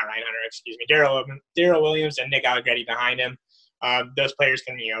Hunter, excuse me, Daryl Williams and Nick Allegretti behind him. Those players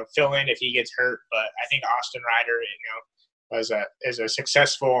can, fill in if he gets hurt. But I think Austin Ryder, is a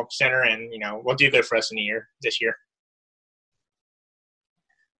successful center and, will do good for us this year.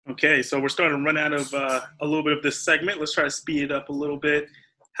 Okay, so we're starting to run out of a little bit of this segment. Let's try to speed it up a little bit.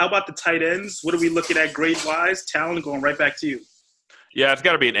 How about the tight ends? What are we looking at grade-wise? Talon, going right back to you. Yeah, it's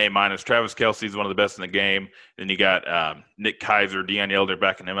got to be an A-. Travis Kelce's one of the best in the game. Then you got Nick Keiser, Deion Elder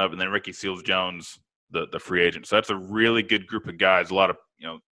backing him up, and then Ricky Seals-Jones, the free agent. So that's a really good group of guys. A lot of,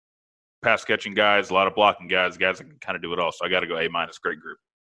 pass-catching guys, a lot of blocking guys that can kind of do it all. So I got to go A-. Great group.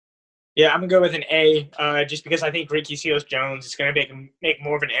 Yeah, I'm going to go with an A, just because I think Ricky Seals-Jones is going to make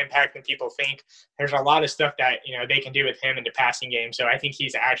more of an impact than people think. There's a lot of stuff that, they can do with him in the passing game. So I think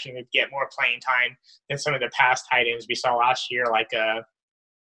he's actually going to get more playing time than some of the past tight ends we saw last year, like the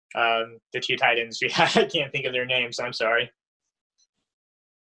two tight ends. I can't think of their names. I'm sorry.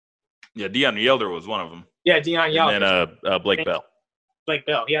 Yeah, Deion Elder was one of them. Yeah, Deion Elder. And then Blake Bell. Blake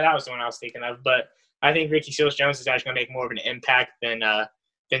Bell. Yeah, that was the one I was thinking of. But I think Ricky Seals-Jones is actually going to make more of an impact than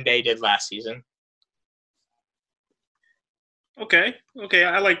they did last season. Okay,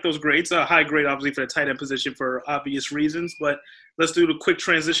 I like those grades. High grade, obviously, for the tight end position for obvious reasons. But let's do the quick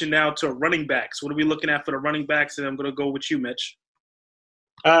transition now to running backs. What are we looking at for the running backs? And I'm going to go with you, Mitch.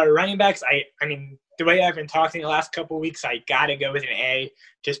 Running backs, I mean, the way I've been talking the last couple of weeks, I got to go with an A,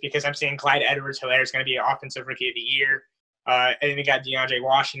 just because I'm seeing Clyde Edwards-Helaire is going to be Offensive Rookie of the Year. And then we got DeAndre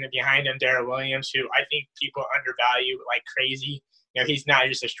Washington behind him, Daryl Williams, who I think people undervalue like crazy. He's not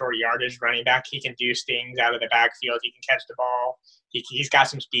just a short yardage running back. He can do things out of the backfield. He can catch the ball. He's got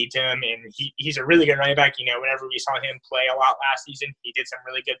some speed to him, and he's a really good running back. Whenever we saw him play a lot last season, he did some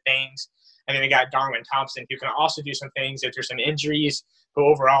really good things. And then we got Darwin Thompson, who can also do some things if there's some injuries. But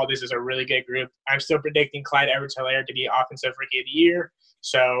overall, this is a really good group. I'm still predicting Clyde Edwards-Helaire to be Offensive Rookie of the Year.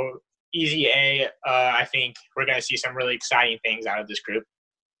 So easy A. I think we're going to see some really exciting things out of this group.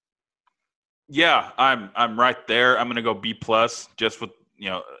 Yeah, I'm right there. I'm going to go B+, just with,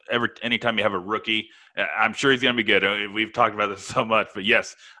 anytime you have a rookie, I'm sure he's going to be good. We've talked about this so much, but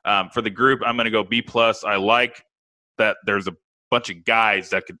yes, for the group, I'm going to go B+. I like that there's a bunch of guys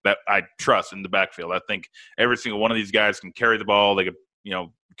that I trust in the backfield. I think every single one of these guys can carry the ball. They could,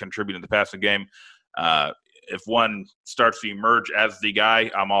 contribute in the passing game. If one starts to emerge as the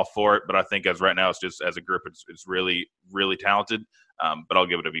guy, I'm all for it. But I think as right now, it's just as a group, it's really, really talented. But I'll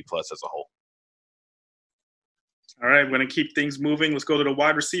give it a B+ as a whole. All right, we're going to keep things moving. Let's go to the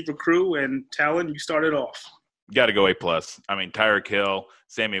wide receiver crew. And Talon, you started off. Got to go A+. I mean, Tyreek Hill,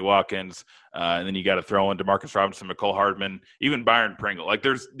 Sammy Watkins, and then you got to throw in Demarcus Robinson, McCole Hardman, even Byron Pringle. Like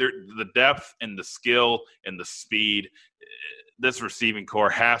there's the depth and the skill and the speed. This receiving core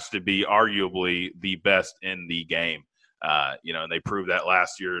has to be arguably the best in the game. And they proved that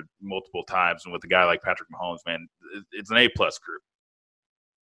last year multiple times. And with a guy like Patrick Mahomes, man, it's an A+ group.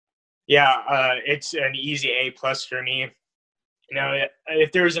 Yeah, it's an easy A+ for me.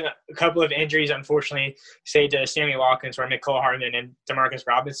 If there was a couple of injuries, unfortunately, say to Sammy Watkins or McCole Hardman and Demarcus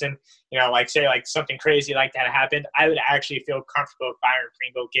Robinson, say something crazy like that happened, I would actually feel comfortable with Byron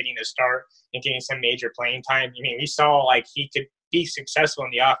Pringle getting a start and getting some major playing time. We saw he could be successful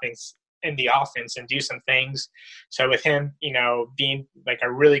in the offense and do some things. So with him, being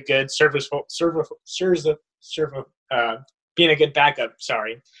a really good being a good backup.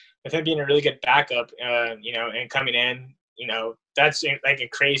 With him being a really good backup, and coming in, that's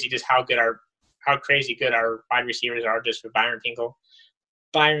crazy just how crazy good our wide receivers are just with Byron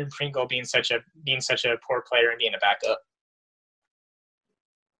Pringle being such a poor player and being a backup.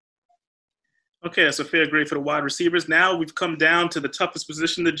 Okay, that's a fair grade for the wide receivers. Now we've come down to the toughest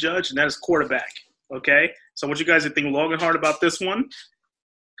position to judge, and that is quarterback. Okay, so I want you guys to think long and hard about this one,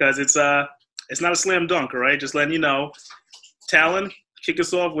 because it's not a slam dunk. All right, just letting you know. Talon, kick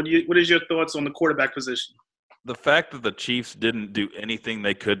us off. What is your thoughts on the quarterback position? The fact that the Chiefs didn't do anything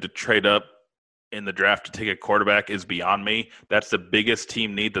they could to trade up in the draft to take a quarterback is beyond me. That's the biggest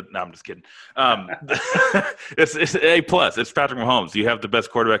team need. No, I'm just kidding. It's A+. It's Patrick Mahomes. You have the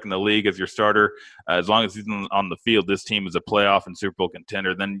best quarterback in the league as your starter. As long as he's on the field, this team is a playoff and Super Bowl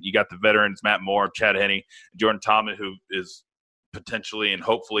contender. Then you got the veterans, Matt Moore, Chad Henne, Jordan Thomas, who is potentially and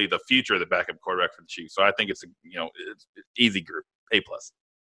hopefully the future of the backup quarterback for the Chiefs. So I think it's it's easy group, A+.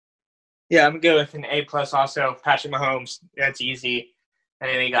 Yeah, I'm good with an A+ also. Patrick Mahomes, that's easy. And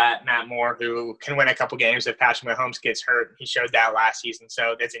then we got Matt Moore, who can win a couple games if Patrick Mahomes gets hurt. He showed that last season,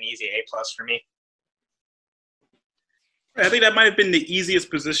 so that's an easy A+ for me. I think that might have been the easiest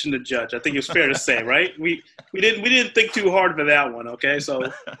position to judge. I think it's fair to say, right? We didn't think too hard for that one. Okay,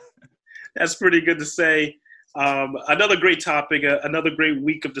 so that's pretty good to say. Another great topic, another great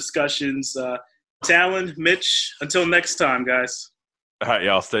week of discussions. Talon, Mitch, until next time, guys. All right,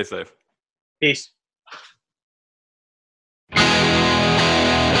 y'all, stay safe. Peace.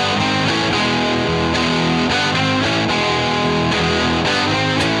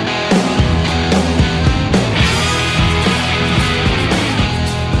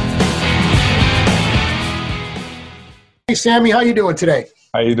 Hey, Sammy, how you doing today?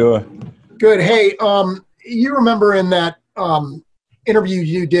 How you doing? Good. Hey, you remember in that interview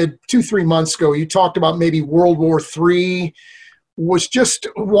you did 2-3 months ago, you talked about maybe World War III. Was just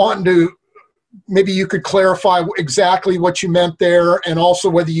wanting to, maybe you could clarify exactly what you meant there, and also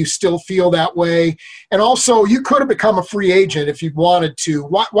whether you still feel that way. And also, you could have become a free agent if you wanted to.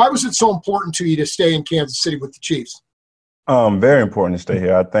 Why was it so important to you to stay in Kansas City with the Chiefs? Very important to stay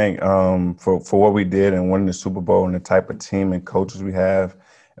here. I think for what we did and winning the Super Bowl and the type of team and coaches we have,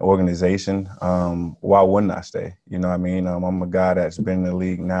 organization, why wouldn't I stay? You know what I mean? I'm a guy that's been in the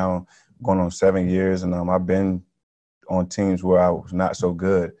league now going on 7 years, and I've been on teams where I was not so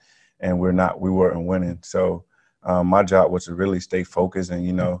good and we weren't winning. So my job was to really stay focused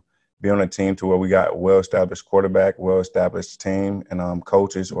and, be on a team to where we got a well-established quarterback, well-established team, and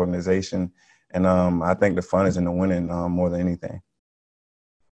coaches, organization. And I think the fun is in the winning more than anything.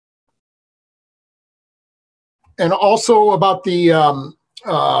 And also about the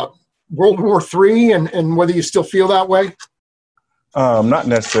World War III and whether you still feel that way? Not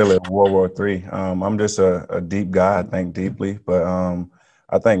necessarily World War III. I'm just a deep guy. I think deeply. But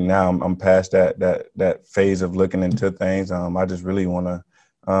I think now I'm past that phase of looking into things. I just really want to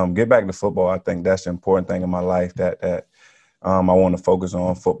get back to football. I think that's the important thing in my life that I want to focus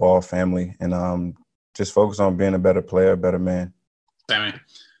on football, family, and just focus on being a better player, a better man. Sammy.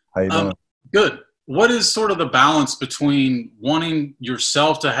 How you doing? Good. What is sort of the balance between wanting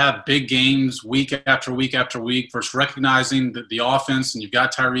yourself to have big games week after week after week versus recognizing the offense, and you've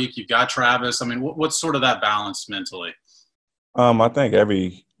got Tyreek, you've got Travis? I mean, what's sort of that balance mentally? I think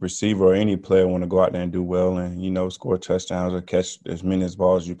every receiver or any player want to go out there and do well and, score touchdowns or catch as many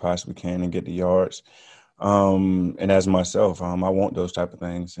balls as you possibly can and get the yards. And as myself, I want those type of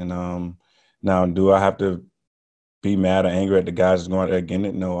things. And now, do I have to be mad or angry at the guys that's going out there getting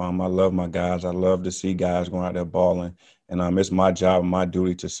it? No, I love my guys. I love to see guys going out there balling. And it's my job and my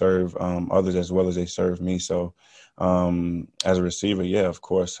duty to serve others as well as they serve me. So as a receiver, yeah, of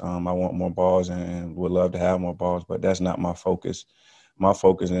course, I want more balls and would love to have more balls, but that's not my focus. My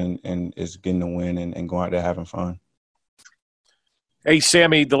focus is getting the win and going out there having fun. Hey,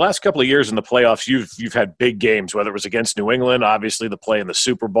 Sammy, the last couple of years in the playoffs, you've had big games, whether it was against New England, obviously the play in the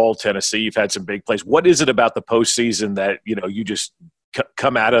Super Bowl, Tennessee, you've had some big plays. What is it about the postseason that, you just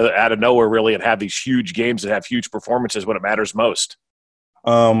come out of nowhere really and have these huge games and have huge performances when it matters most?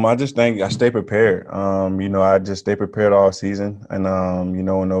 I just think I stay prepared. I just stay prepared all season. And,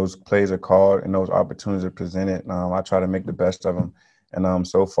 when those plays are called and those opportunities are presented, I try to make the best of them. And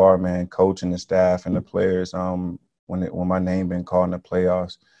so far, man, coach and the staff and the players, when my name been called in the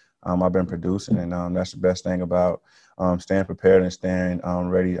playoffs, I've been producing, and that's the best thing about staying prepared and staying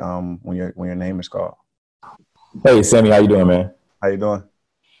ready when your name is called. Hey, Sammy, how you doing, man? How you doing?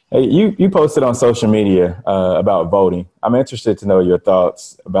 Hey, you posted on social media about voting. I'm interested to know your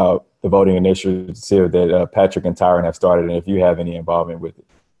thoughts about the voting initiative that Patrick and Tyron have started, and if you have any involvement with it.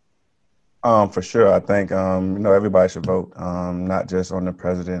 For sure. I think, everybody should vote, not just on the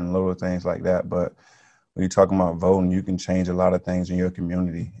president and little things like that, but when you're talking about voting, you can change a lot of things in your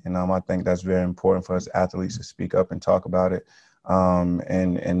community. And I think that's very important for us athletes to speak up and talk about it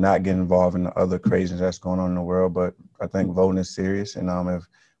and not get involved in the other craziness that's going on in the world. But I think voting is serious. And if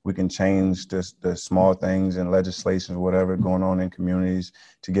we can change the small things and legislation, whatever going on in communities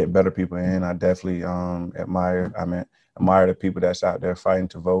to get better people in, I definitely admire the people that's out there fighting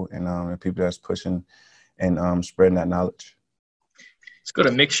to vote and the people that's pushing and spreading that knowledge. Let's go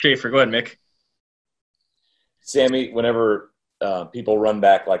to Mick Schaefer. Go ahead, Mick. Sammy, whenever people run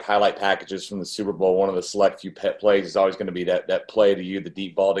back like highlight packages from the Super Bowl, one of the select few pet plays is always going to be that play to you, the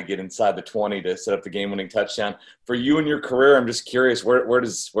deep ball to get inside the 20 to set up the game-winning touchdown. For you and your career, I'm just curious, where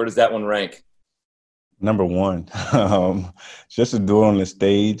does that one rank? Number one, just to do it on the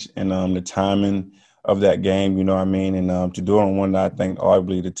stage and the timing of that game, you know what I mean? And to do it on one that I think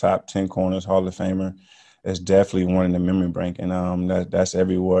arguably the top 10 corners, Hall of Famer, is definitely one in the memory bank. And that's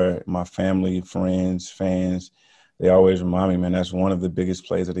everywhere. My family, friends, fans, they always remind me, man, that's one of the biggest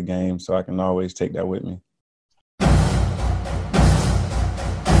plays of the game. So I can always take that with me.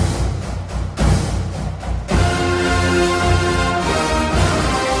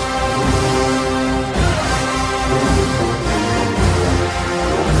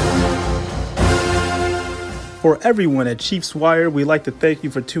 For everyone at Chiefs Wire, we'd like to thank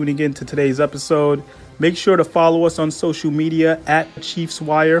you for tuning in to today's episode. Make sure to follow us on social media at Chiefs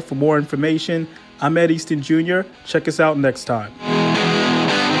Wire for more information. I'm Ed Easton Jr. Check us out next time.